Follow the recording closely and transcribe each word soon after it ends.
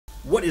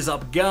What is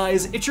up,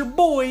 guys? It's your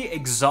boy,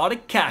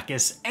 Exotic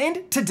Cactus,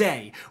 and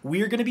today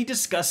we are going to be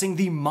discussing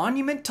the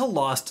Monument to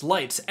Lost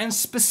Lights, and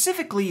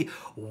specifically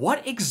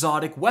what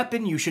exotic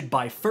weapon you should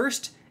buy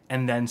first,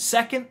 and then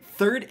second,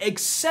 third,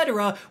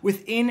 etc.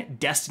 within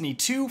Destiny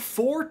 2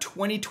 for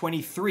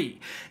 2023.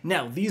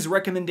 Now, these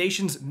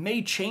recommendations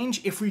may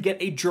change if we get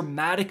a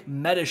dramatic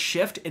meta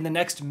shift in the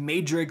next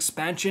major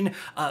expansion,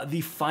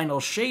 the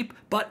Final Shape,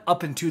 but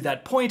up until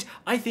that point,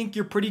 I think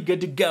you're pretty good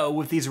to go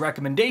with these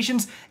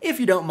recommendations, if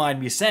you don't mind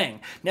me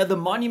saying. Now, the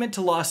Monument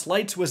to Lost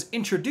Lights was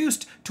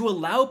introduced to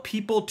allow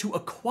people to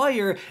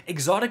acquire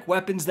exotic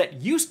weapons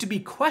that used to be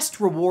quest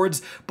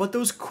rewards, but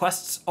those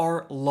quests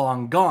are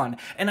long gone.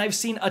 And I've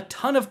seen a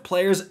ton of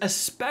players,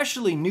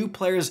 especially new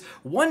players,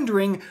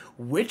 wondering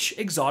which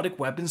exotic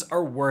weapons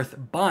are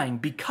worth buying,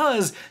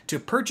 because to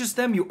purchase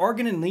them you are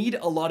going to need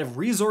a lot of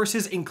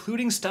resources,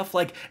 including stuff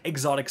like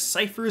exotic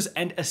ciphers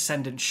and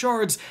ascendant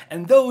shards,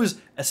 and those,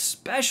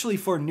 especially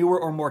for newer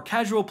or more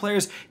casual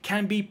players,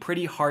 can be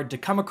pretty hard to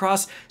come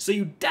across, so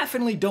you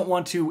definitely don't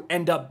want to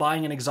end up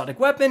buying an exotic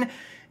weapon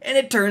and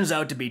it turns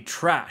out to be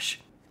trash.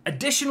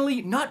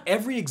 Additionally, not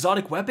every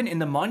exotic weapon in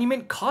the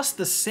Monument costs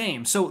the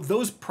same, so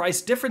those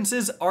price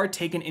differences are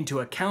taken into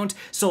account.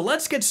 So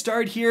let's get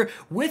started here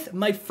with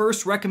my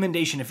first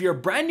recommendation. If you're a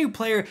brand new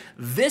player,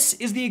 this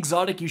is the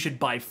exotic you should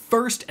buy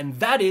first, and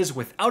that is,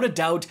 without a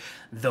doubt,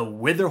 the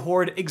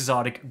Witherhoard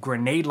exotic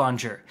grenade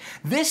launcher.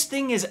 This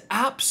thing is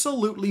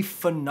absolutely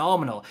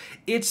phenomenal.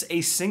 It's a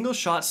single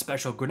shot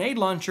special grenade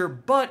launcher,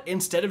 but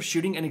instead of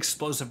shooting an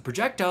explosive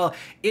projectile,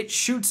 it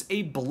shoots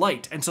a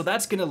blight, and so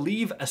that's going to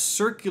leave a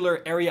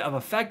circular area of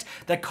effect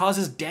that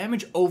causes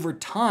damage over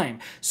time.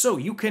 So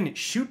you can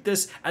shoot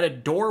this at a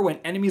door when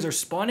enemies are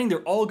spawning, they're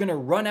all going to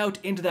run out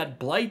into that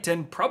blight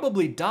and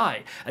probably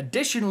die.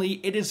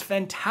 Additionally, it is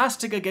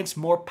fantastic against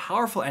more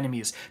powerful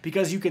enemies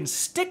because you can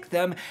stick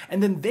them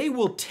and then they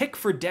will tick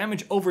for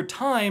damage over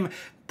time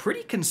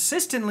pretty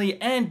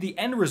consistently, and the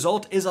end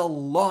result is a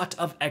lot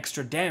of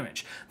extra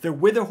damage. The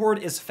Witherhoard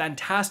is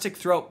fantastic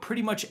throughout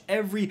pretty much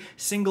every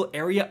single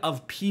area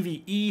of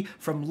PvE,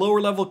 from lower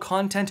level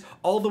content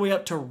all the way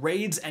up to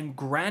raids and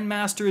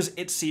grandmasters.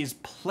 It sees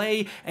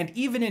play, and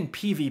even in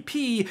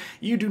PvP,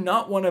 you do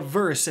not want to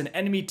verse an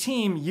enemy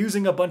team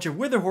using a bunch of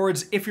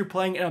Witherhoards if you're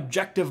playing an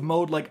objective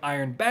mode like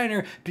Iron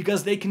Banner,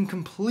 because they can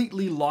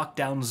completely lock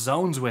down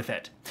zones with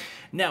it.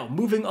 Now,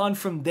 moving on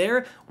from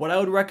there, what I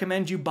would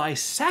recommend you buy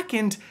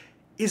second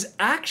is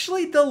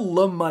actually the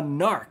Le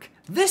Monarque.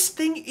 This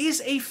thing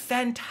is a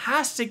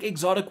fantastic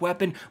exotic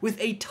weapon with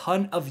a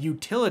ton of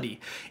utility.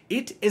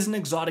 It is an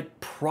exotic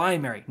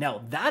primary.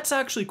 Now, that's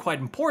actually quite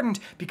important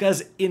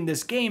because in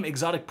this game,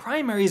 exotic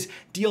primaries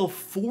deal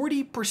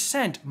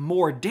 40%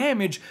 more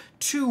damage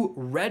to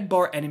red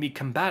bar enemy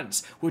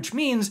combatants, which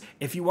means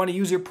if you want to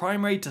use your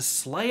primary to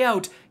slay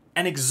out,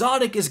 an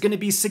exotic is going to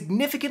be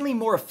significantly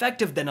more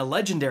effective than a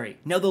legendary.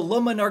 Now, the Le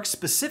Monarque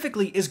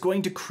specifically is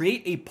going to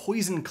create a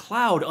poison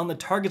cloud on the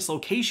target's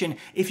location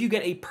if you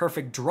get a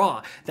perfect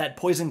draw. That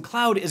poison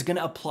cloud is going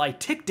to apply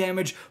tick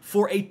damage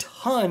for a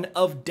ton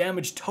of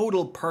damage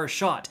total per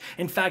shot.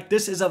 In fact,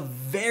 this is a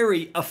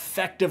very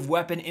effective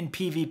weapon in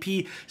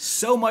PvP,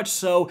 so much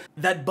so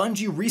that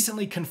Bungie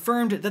recently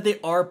confirmed that they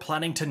are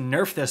planning to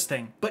nerf this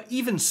thing. But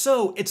even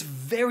so, it's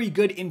very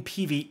good in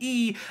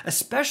PvE,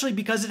 especially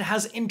because it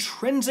has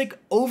intrinsic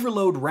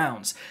overload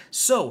rounds.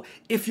 So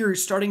if you're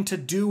starting to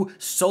do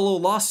solo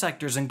lost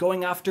sectors and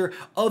going after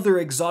other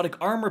exotic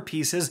armor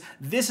pieces,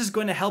 this is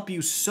going to help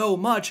you so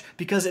much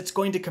because it's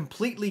going to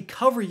completely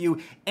cover you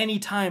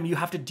anytime you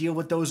have to deal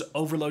with those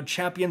overload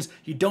champions.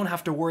 You don't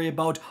have to worry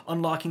about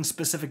unlocking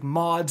specific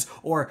mods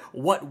or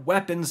what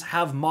weapons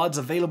have mods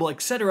available,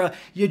 etc.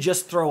 You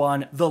just throw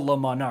on the Le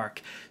Monarque.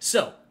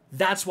 So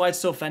that's why it's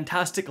so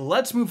fantastic.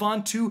 Let's move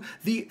on to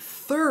the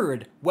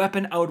third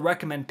weapon I would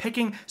recommend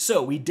picking.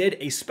 So we did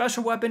a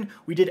special weapon,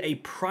 we did a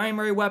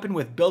primary weapon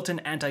with built-in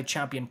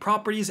anti-champion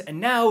properties, and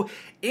now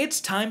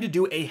it's time to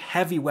do a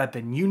heavy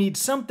weapon. You need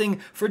something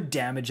for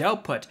damage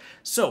output.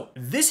 So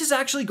this is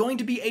actually going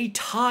to be a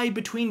tie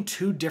between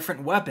two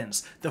different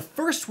weapons. The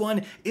first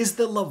one is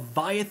the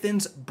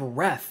Leviathan's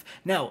Breath.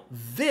 Now,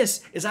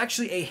 this is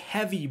actually a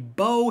heavy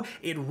bow.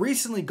 It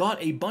recently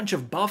got a bunch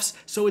of buffs,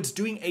 so it's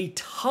doing a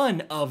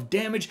ton of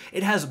damage.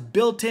 It has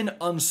built-in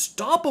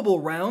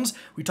unstoppable rounds.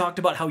 We talked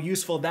about how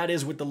useful that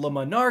is with the Le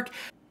Monarque.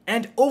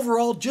 And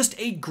overall, just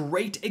a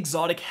great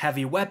exotic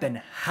heavy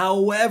weapon.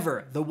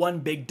 However, the one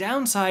big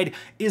downside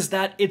is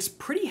that it's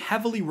pretty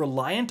heavily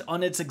reliant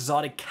on its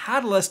exotic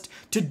catalyst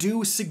to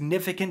do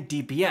significant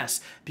DPS,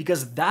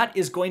 because that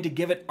is going to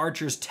give it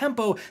Archer's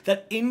tempo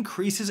that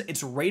increases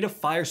its rate of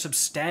fire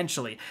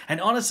substantially. And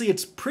honestly,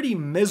 it's pretty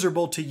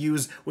miserable to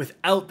use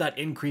without that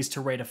increase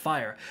to rate of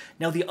fire.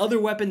 Now, the other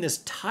weapon this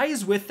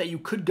ties with that you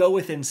could go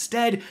with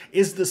instead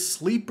is the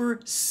Sleeper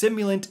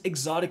Simulant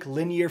exotic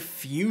linear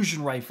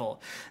fusion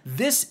rifle.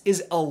 This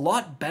is a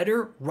lot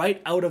better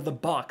right out of the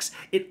box.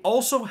 It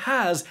also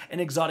has an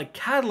exotic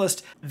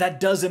catalyst that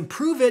does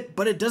improve it,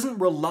 but it doesn't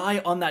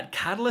rely on that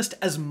catalyst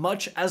as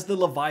much as the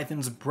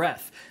Leviathan's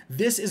Breath.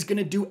 This is going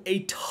to do a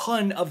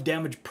ton of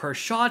damage per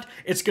shot.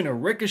 It's going to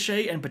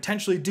ricochet and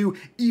potentially do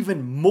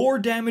even more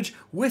damage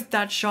with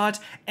that shot.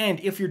 And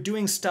if you're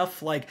doing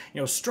stuff like,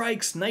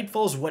 strikes,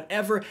 nightfalls,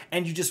 whatever,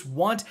 and you just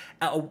want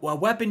a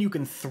weapon you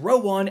can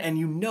throw on and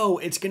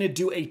it's going to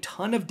do a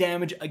ton of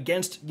damage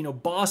against,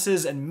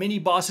 bosses and mini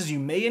bosses you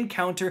may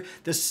encounter,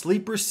 the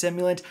Sleeper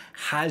Simulant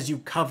has you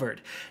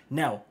covered.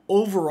 Now,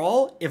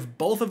 overall, if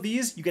both of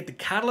these you get the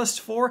catalyst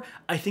for,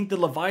 I think the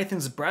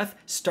Leviathan's Breath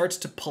starts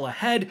to pull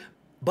ahead.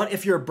 But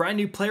if you're a brand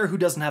new player who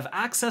doesn't have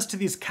access to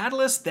these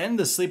catalysts, then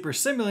the Sleeper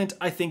Simulant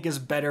I think is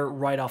better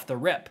right off the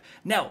rip.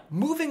 Now,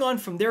 moving on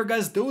from there,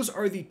 guys, those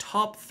are the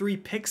top 3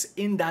 picks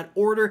in that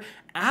order.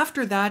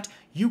 After that,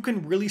 you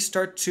can really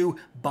start to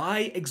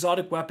buy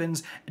exotic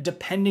weapons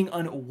depending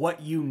on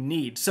what you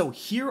need. So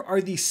here are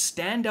the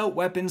standout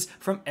weapons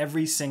from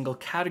every single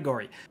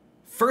category.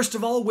 First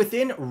of all,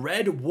 within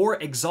Red War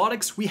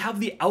Exotics, we have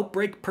the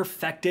Outbreak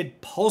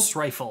Perfected Pulse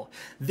Rifle.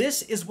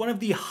 This is one of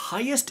the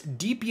highest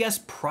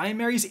DPS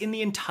primaries in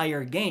the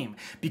entire game,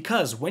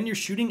 because when you're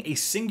shooting a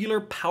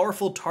singular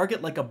powerful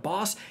target like a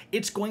boss,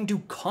 it's going to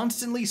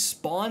constantly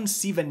spawn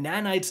Siva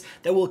nanites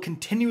that will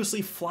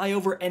continuously fly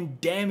over and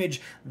damage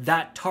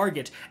that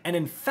target. And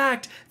in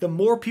fact, the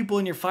more people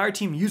in your fire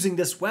team using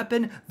this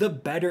weapon, the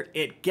better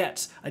it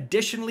gets.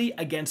 Additionally,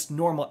 against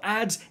normal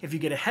adds, if you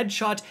get a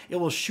headshot, it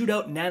will shoot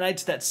out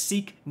nanites that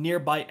seek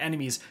nearby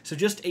enemies. So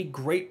just a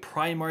great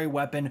primary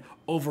weapon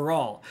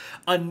overall.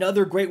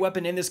 Another great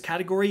weapon in this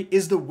category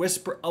is the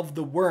Whisper of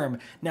the Worm.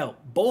 Now,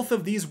 both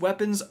of these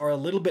weapons are a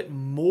little bit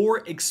more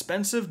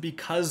expensive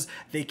because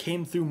they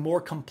came through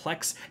more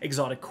complex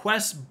exotic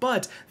quests,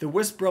 but the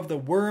Whisper of the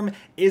Worm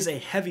is a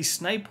heavy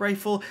snipe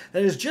rifle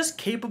that is just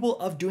capable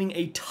of doing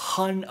a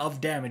ton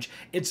of damage.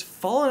 It's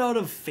fallen out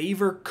of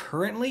favor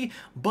currently,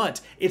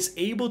 but it's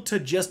able to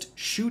just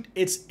shoot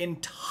its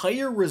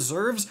entire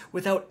reserves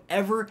without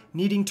ever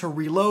needing to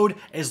reload,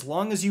 as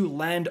long as you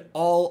land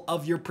all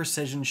of your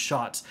precision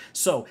shots.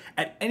 So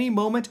at any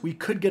moment we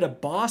could get a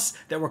boss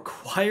that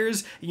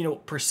requires,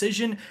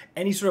 precision,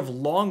 any sort of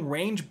long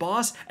range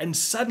boss, and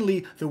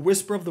suddenly the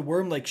Whisper of the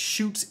Worm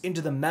shoots into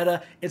the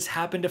meta. It's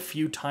happened a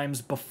few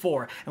times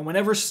before. And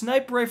whenever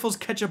sniper rifles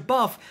catch a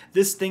buff,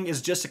 this thing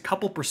is just a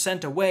couple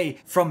 % away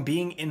from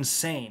being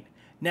insane.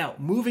 Now,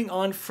 moving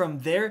on from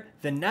there,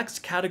 the next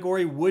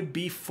category would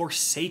be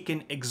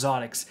Forsaken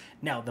Exotics.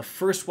 Now, the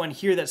first one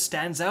here that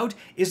stands out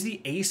is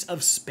the Ace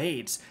of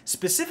Spades.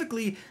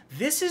 Specifically,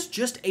 this is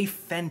just a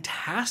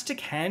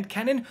fantastic hand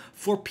cannon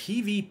for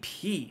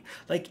PvP.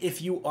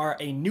 If you are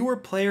a newer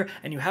player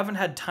and you haven't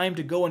had time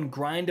to go and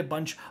grind a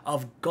bunch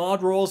of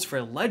god rolls for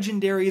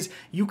legendaries,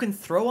 you can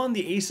throw on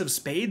the Ace of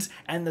Spades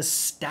and the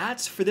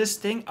stats for this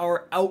thing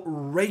are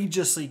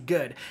outrageously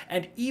good.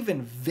 And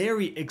even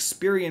very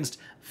experienced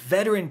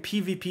veteran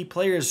PvP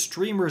players,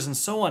 streamers, and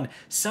so on,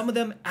 some of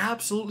them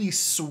absolutely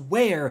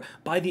swear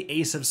by the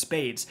Ace of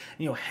Spades.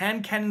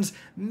 Hand cannons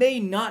may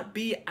not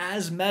be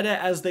as meta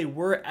as they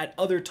were at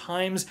other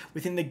times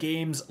within the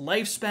game's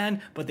lifespan,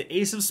 but the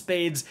Ace of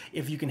Spades,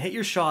 if you can hit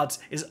your shots,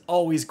 is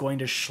always going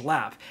to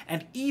schlap.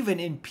 And even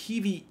in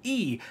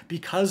PvE,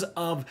 because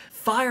of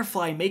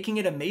Firefly making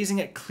it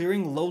amazing at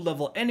clearing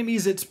low-level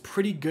enemies, it's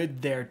pretty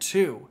good there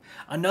too.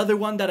 Another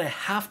one that I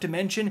have to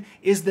mention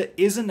is the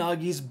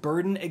Izanagi's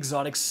Burden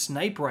Exotic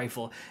Sniper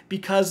Rifle,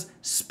 because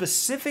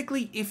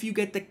specifically if you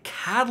get the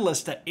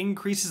catalyst that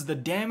increases the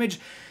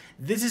damage,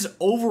 this is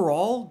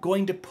overall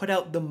going to put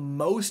out the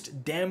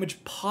most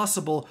damage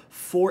possible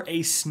for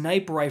a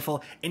sniper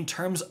rifle in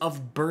terms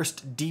of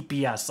burst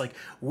DPS.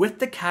 With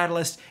the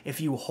catalyst,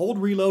 if you hold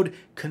reload,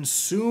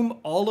 consume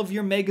all of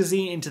your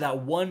magazine into that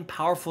one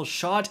powerful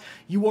shot,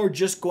 you are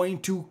just going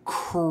to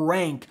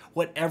crank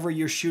whatever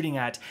you're shooting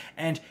at.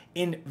 And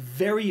in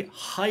very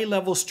high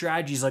level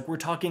strategies, we're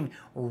talking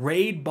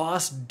raid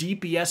boss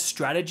DPS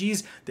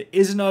strategies, the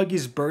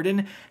Izanagi's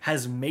Burden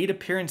has made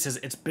appearances.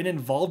 It's been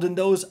involved in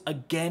those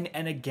again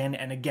and again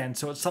and again.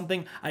 So it's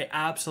something I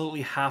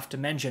absolutely have to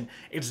mention.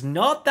 It's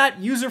not that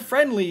user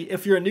friendly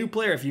if you're a new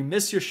player. If you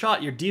miss your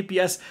shot, your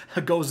DPS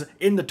goes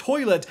in the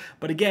toilet.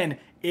 But again,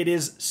 it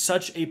is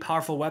such a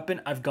powerful weapon.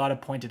 I've got to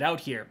point it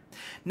out here.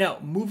 Now,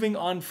 moving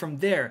on from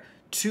there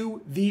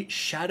to the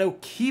Shadow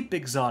Keep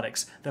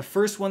exotics. The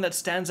first one that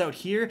stands out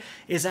here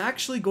is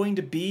actually going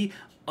to be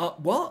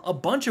a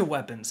bunch of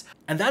weapons.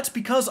 And that's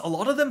because a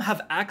lot of them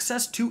have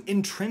access to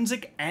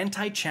intrinsic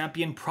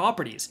anti-champion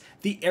properties.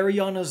 The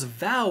Ariana's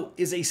Vow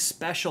is a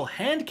special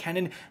hand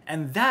cannon,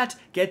 and that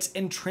gets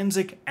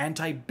intrinsic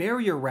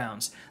anti-barrier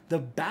rounds. The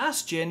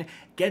Bastion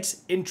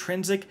gets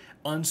intrinsic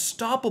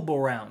unstoppable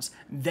rounds.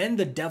 Then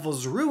the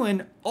Devil's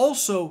Ruin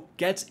also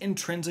gets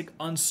intrinsic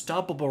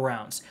unstoppable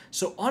rounds.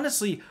 So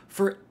honestly,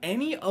 for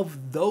any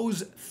of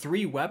those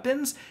 3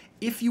 weapons,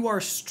 if you are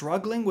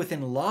struggling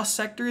within lost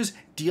sectors,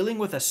 dealing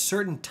with a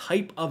certain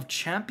type of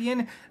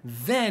champion,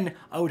 then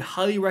I would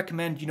highly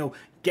recommend,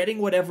 getting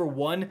whatever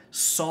one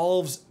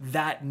solves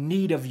that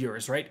need of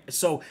yours, right?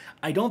 So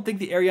I don't think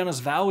the Ariana's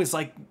Vow is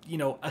like, you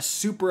know, a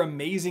super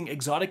amazing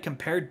exotic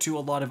compared to a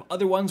lot of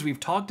other ones we've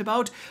talked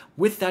about.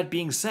 With that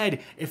being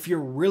said, if you're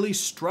really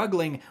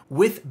struggling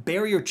with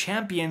barrier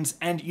champions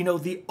and, you know,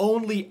 the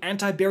only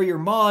anti-barrier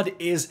mod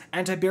is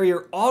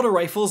anti-barrier auto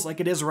rifles like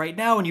it is right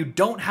now, and you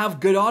don't have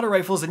good auto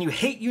rifles and you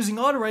hate using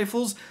auto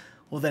rifles,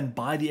 well then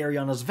buy the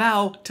Ariana's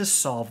Vow to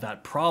solve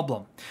that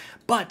problem.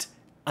 But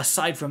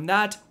aside from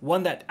that,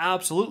 one that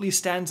absolutely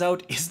stands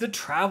out is the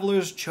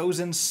Traveler's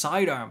Chosen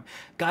Sidearm.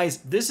 Guys,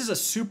 this is a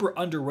super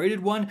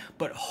underrated one,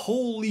 but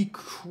holy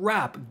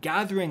crap,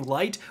 Gathering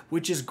Light,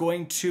 which is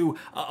going to,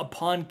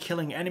 upon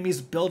killing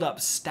enemies, build up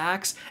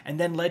stacks and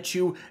then let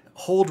you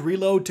hold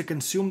reload to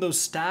consume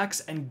those stacks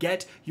and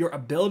get your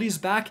abilities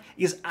back,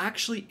 is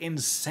actually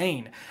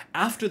insane.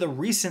 After the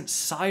recent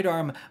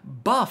sidearm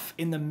buff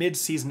in the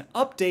mid-season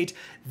update,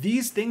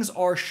 these things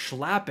are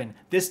schlappin'.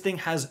 This thing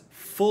has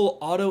full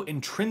auto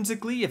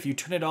intrinsically if you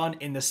turn it on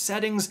in the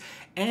settings,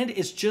 and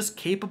it's just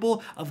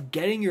capable of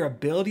getting your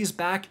abilities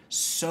back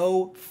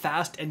so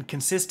fast and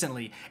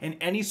consistently. In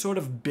any sort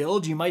of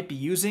build you might be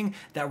using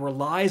that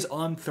relies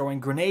on throwing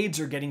grenades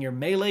or getting your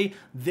melee,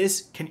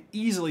 this can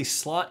easily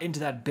slot into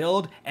that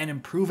build and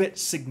improve it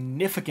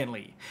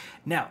significantly.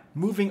 Now,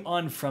 moving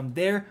on from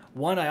there,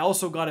 one I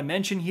also got to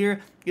mention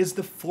here is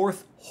the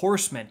Fourth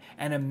Horseman,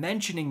 and I'm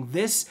mentioning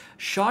this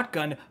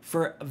shotgun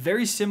for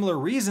very similar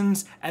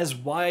reasons as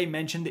why I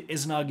mentioned the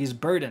Izanagi's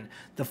Burden.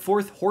 The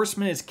Fourth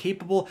Horseman is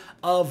capable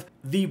of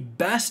the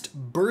best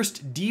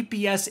burst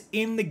DPS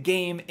in the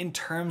game in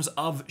terms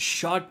of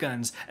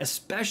shotguns,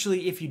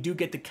 especially if you do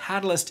get the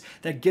catalyst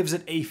that gives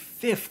it a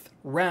 5th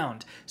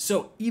round.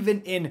 So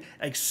even in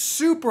like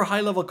super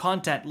high level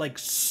content like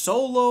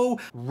solo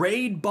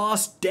raid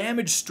boss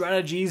damage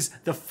strategies,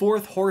 the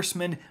Fourth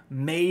Horseman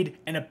made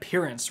an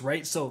appearance,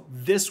 right? So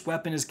this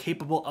weapon is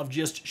capable of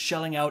just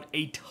shelling out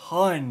a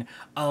ton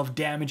of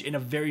damage in a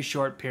very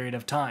short period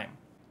of time.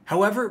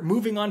 However,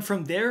 moving on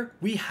from there,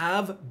 we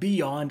have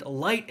Beyond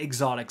Light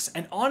exotics,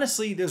 and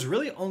honestly, there's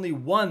really only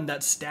one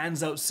that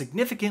stands out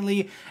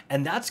significantly,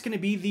 and that's going to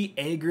be the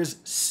Aegir's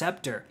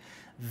Scepter.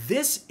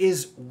 This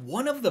is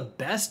one of the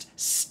best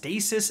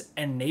stasis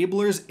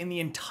enablers in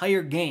the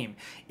entire game.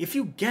 If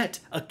you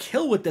get a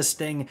kill with this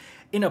thing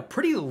in a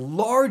pretty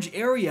large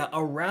area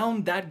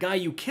around that guy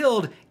you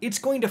killed, it's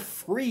going to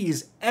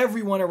freeze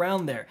everyone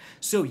around there.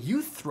 So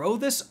you throw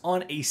this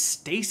on a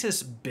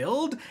stasis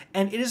build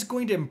and it is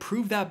going to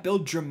improve that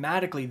build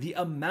dramatically. The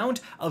amount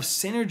of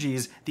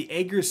synergies the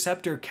Aegir's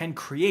Scepter can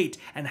create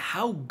and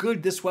how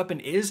good this weapon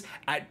is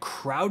at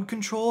crowd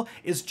control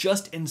is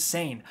just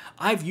insane.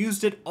 I've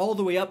used it all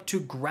the way up to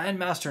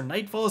Grandmaster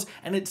Nightfalls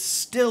and it's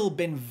still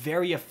been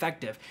very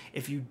effective.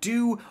 If you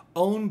do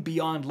own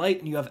Beyond Light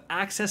and you have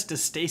access to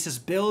stasis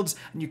builds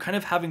and you're kind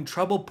of having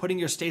trouble putting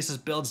your stasis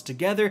builds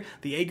together,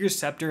 the Aegir's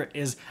Scepter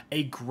is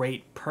a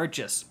great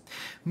purchase.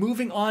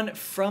 Moving on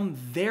from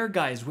there,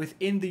 guys,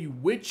 within the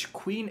Witch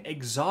Queen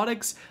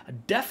exotics,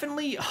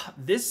 definitely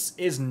this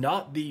is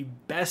not the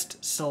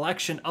best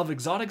selection of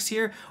exotics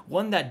here.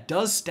 One that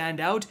does stand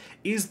out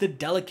is the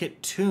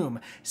Delicate Tomb,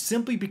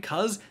 simply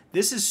because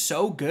this is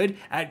so good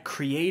at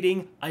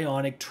creating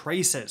ionic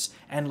traces.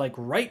 And like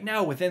right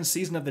now within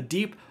Season of the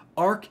Deep,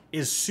 Arc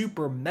is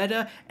super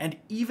meta, and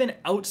even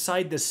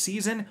outside the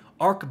season,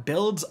 Arc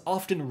builds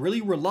often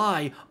really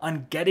rely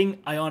on getting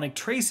ionic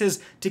traces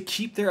to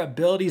keep their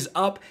abilities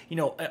up, you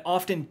know,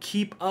 often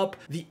keep up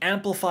the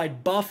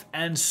amplified buff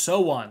and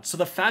so on. So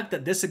the fact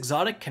that this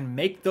exotic can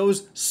make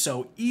those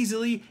so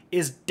easily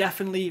is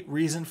definitely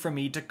reason for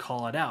me to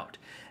call it out.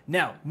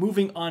 Now,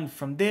 moving on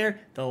from there,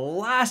 the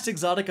last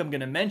exotic I'm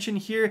going to mention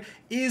here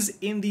is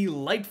in the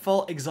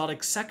Lightfall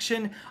exotic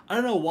section. I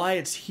don't know why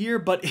it's here,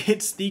 but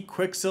it's the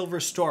Quicksilver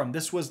Storm.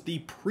 This was the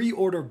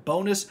pre-order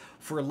bonus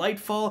for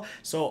Lightfall,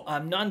 so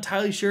I'm not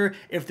entirely sure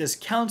if this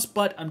counts,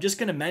 but I'm just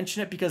going to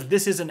mention it because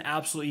this is an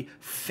absolutely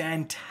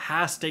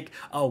fantastic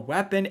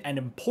weapon, and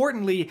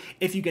importantly,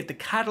 if you get the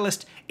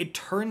catalyst, it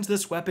turns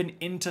this weapon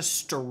into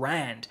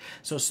Strand.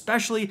 So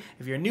especially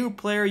if you're a new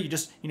player, you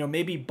just, you know,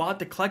 maybe bought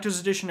the collector's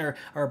edition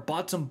or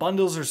bought some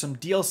bundles or some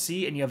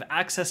DLC and you have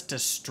access to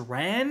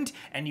Strand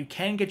and you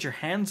can get your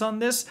hands on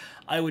this,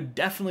 I would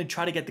definitely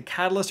try to get the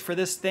catalyst for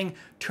this thing,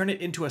 turn it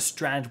into a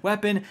Strand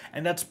weapon,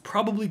 and that's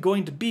probably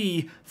going to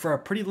be, for a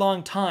pretty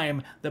long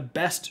time, the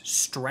best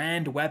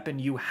Strand weapon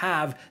you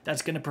have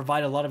that's going to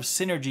provide a lot of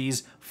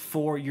synergies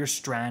for your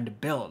Strand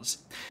builds.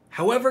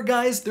 However,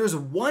 guys, there's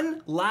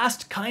one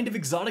last kind of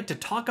exotic to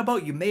talk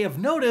about. You may have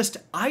noticed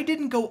I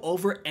didn't go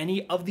over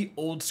any of the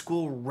old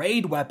school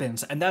raid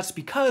weapons, and that's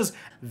because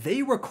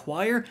they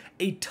require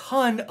a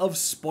ton of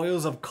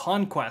spoils of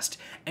conquest,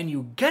 and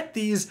you get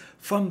these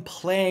from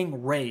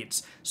playing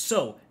raids.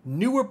 So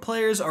Newer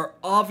players are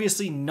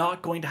obviously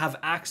not going to have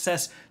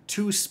access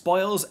to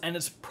spoils, and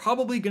it's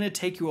probably going to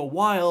take you a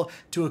while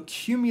to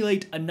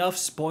accumulate enough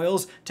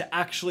spoils to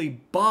actually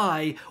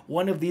buy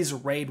one of these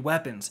raid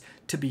weapons.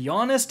 To be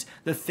honest,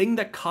 the thing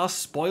that costs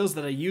spoils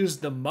that I use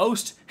the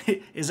most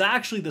is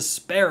actually the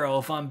Sparrow,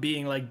 if I'm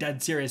being like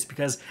dead serious,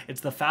 because it's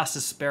the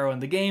fastest Sparrow in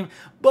the game.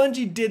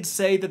 Bungie did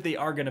say that they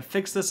are going to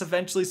fix this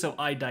eventually, so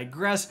I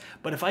digress.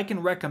 But if I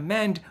can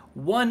recommend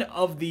one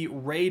of the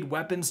raid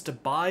weapons to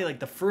buy, like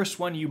the first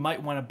one you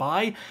might want to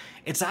buy,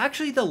 it's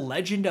actually the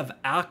Legend of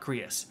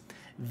Acreus.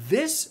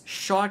 This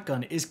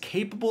shotgun is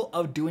capable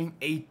of doing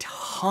a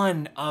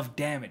ton of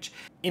damage.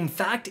 In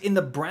fact, in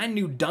the brand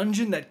new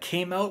dungeon that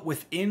came out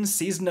within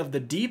Season of the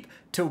Deep,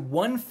 to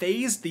one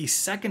phase the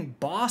second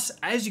boss,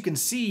 as you can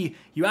see,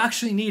 you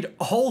actually need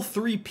all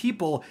 3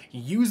 people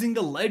using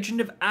the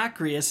Legend of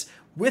Acreus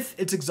with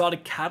its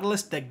exotic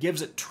catalyst that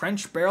gives it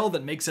trench barrel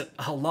that makes it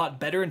a lot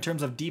better in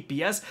terms of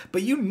DPS,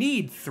 but you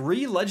need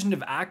 3 Legend of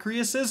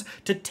Acreuses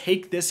to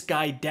take this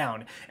guy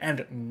down,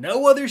 and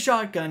no other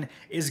shotgun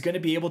is going to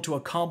be able to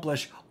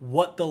accomplish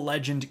what the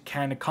Legend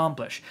can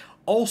accomplish.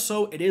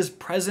 Also, it is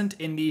present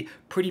in the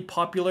pretty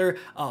popular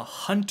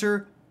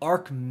Hunter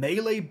arc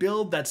melee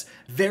build that's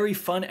very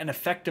fun and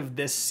effective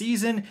this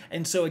season,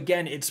 and so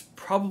again, it's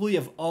probably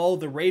of all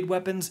the raid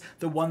weapons,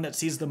 the one that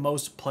sees the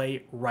most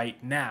play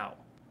right now.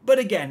 But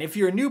again, if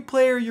you're a new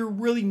player, you're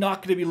really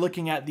not going to be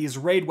looking at these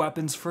raid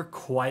weapons for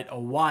quite a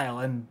while,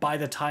 and by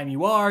the time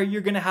you are,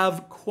 you're going to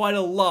have quite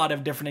a lot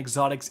of different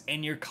exotics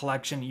in your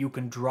collection you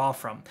can draw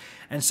from.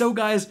 And so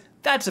guys,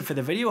 that's it for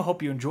the video. I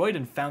hope you enjoyed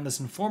and found this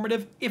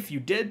informative. If you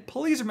did,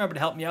 please remember to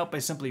help me out by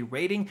simply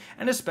rating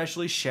and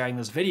especially sharing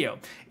this video.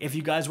 If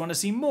you guys want to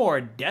see more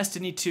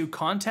Destiny 2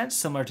 content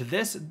similar to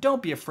this,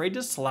 don't be afraid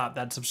to slap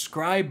that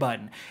subscribe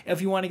button.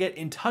 If you want to get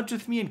in touch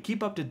with me and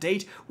keep up to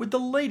date with the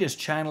latest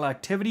channel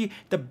activity,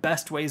 the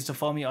best way is to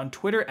follow me on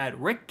Twitter at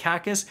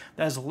RickCacus.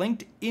 That is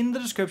linked in the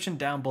description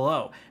down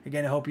below.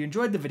 Again, I hope you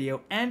enjoyed the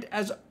video, and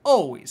as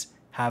always,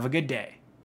 have a good day.